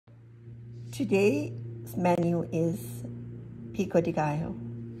Today's menu is pico de gallo.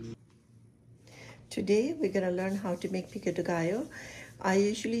 Today we're going to learn how to make pico de gallo. I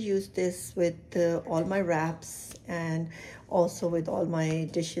usually use this with all my wraps and also with all my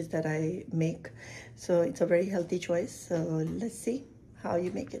dishes that I make. So it's a very healthy choice. So let's see how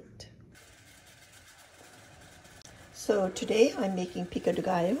you make it. So today I'm making pico de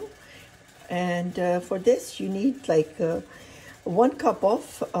gallo, and for this you need like 1 cup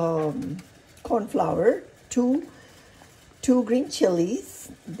of corn flour, two green chilies,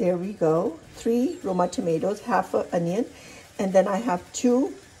 there we go, 3 Roma tomatoes, half an onion, and then I have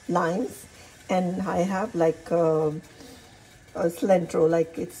 2 limes, and I have like a cilantro,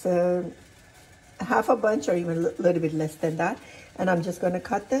 like it's half a bunch or even a little bit less than that, and I'm just going to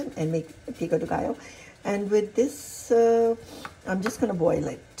cut them and make pico de gallo. And with this I'm just going to boil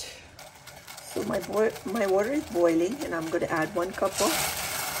it. So my water is boiling, and I'm going to add 1 cup of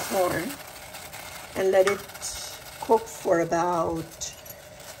corn and let it cook for about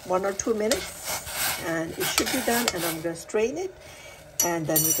 1 or 2 minutes, and it should be done. And I'm going to strain it, and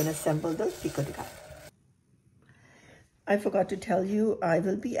then we're going to assemble the pico de gallo. I forgot to tell you, I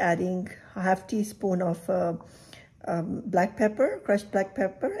will be adding a half teaspoon of black pepper, crushed black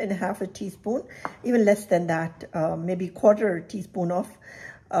pepper, and half a teaspoon, even less than that, maybe quarter teaspoon of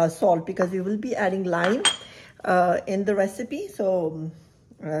salt, because we will be adding lime in the recipe. So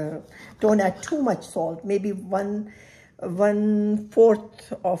don't add too much salt. Maybe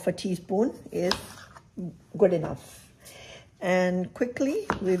 1/4 of a teaspoon is good enough. And quickly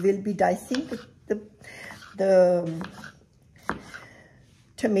we will be dicing the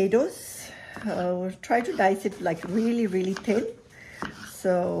tomatoes. We'll try to dice it like really thin,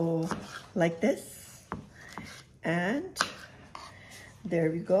 so like this, and there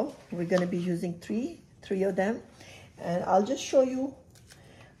we go. We're going to be using three of them, and I'll just show you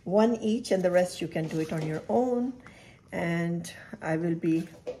 1 each, and the rest you can do it on your own. And I will be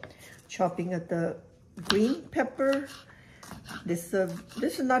chopping at the green pepper. This is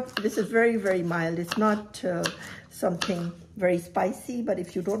very mild. It's not something very spicy, but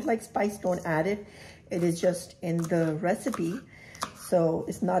if you don't like spice, don't add it. It is just in the recipe, so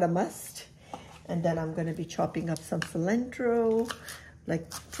it's not a must. And then I'm going to be chopping up some cilantro. Like,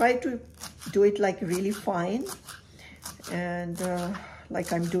 try to do it like really fine, and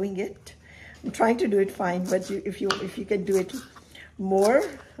like I'm doing it. I'm trying to do it fine, but if you can do it more,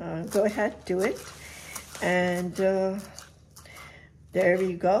 go ahead, do it. And there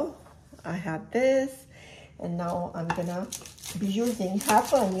we go. I have this, and now I'm gonna be using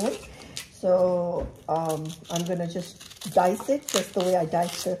half an onion. So I'm gonna just dice it just the way I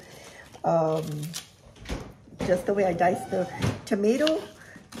dice the tomato,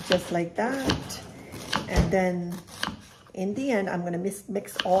 just like that. And then in the end, I'm gonna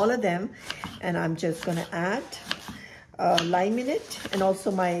mix all of them, and I'm just gonna add lime in it. And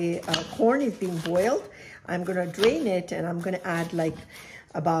also my corn is being boiled. I'm gonna drain it, and I'm gonna add like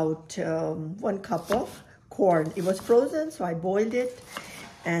about 1 cup of corn. It was frozen, so I boiled it,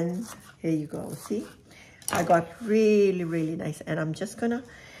 and here you go. See, I got really nice, and I'm just gonna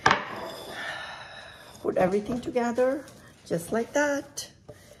put everything together just like that,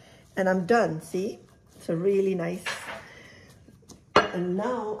 and I'm done. See, it's a really nice. And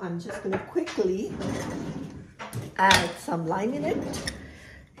now I'm just gonna quickly add some lime in it.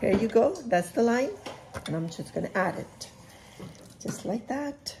 Here you go, that's the lime, and I'm just gonna add it just like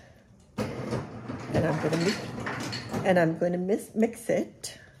that. And I'm gonna mix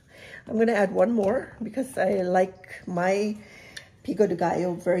it. I'm gonna add 1 more because I like my pico de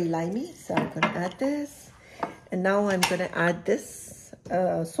gallo very limey, so I'm gonna add this. And now I'm gonna add this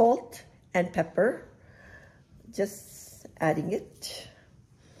salt and pepper, just adding it,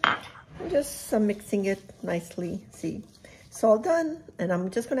 just mixing it nicely. See, it's all done, and I'm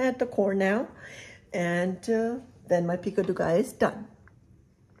just gonna add the corn now, and then my pico de gallo is done.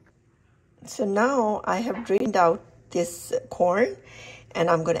 So now I have drained out this corn, and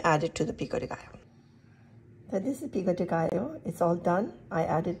I'm gonna add it to the pico de gallo. So this is pico de gallo. It's all done. I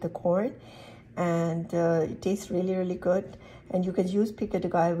added the corn, and it tastes really good. And you can use pico de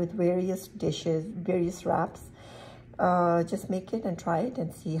gallo with various dishes, various wraps. Just make it and try it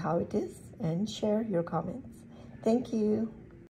and see how it is, and share your comments. Thank you.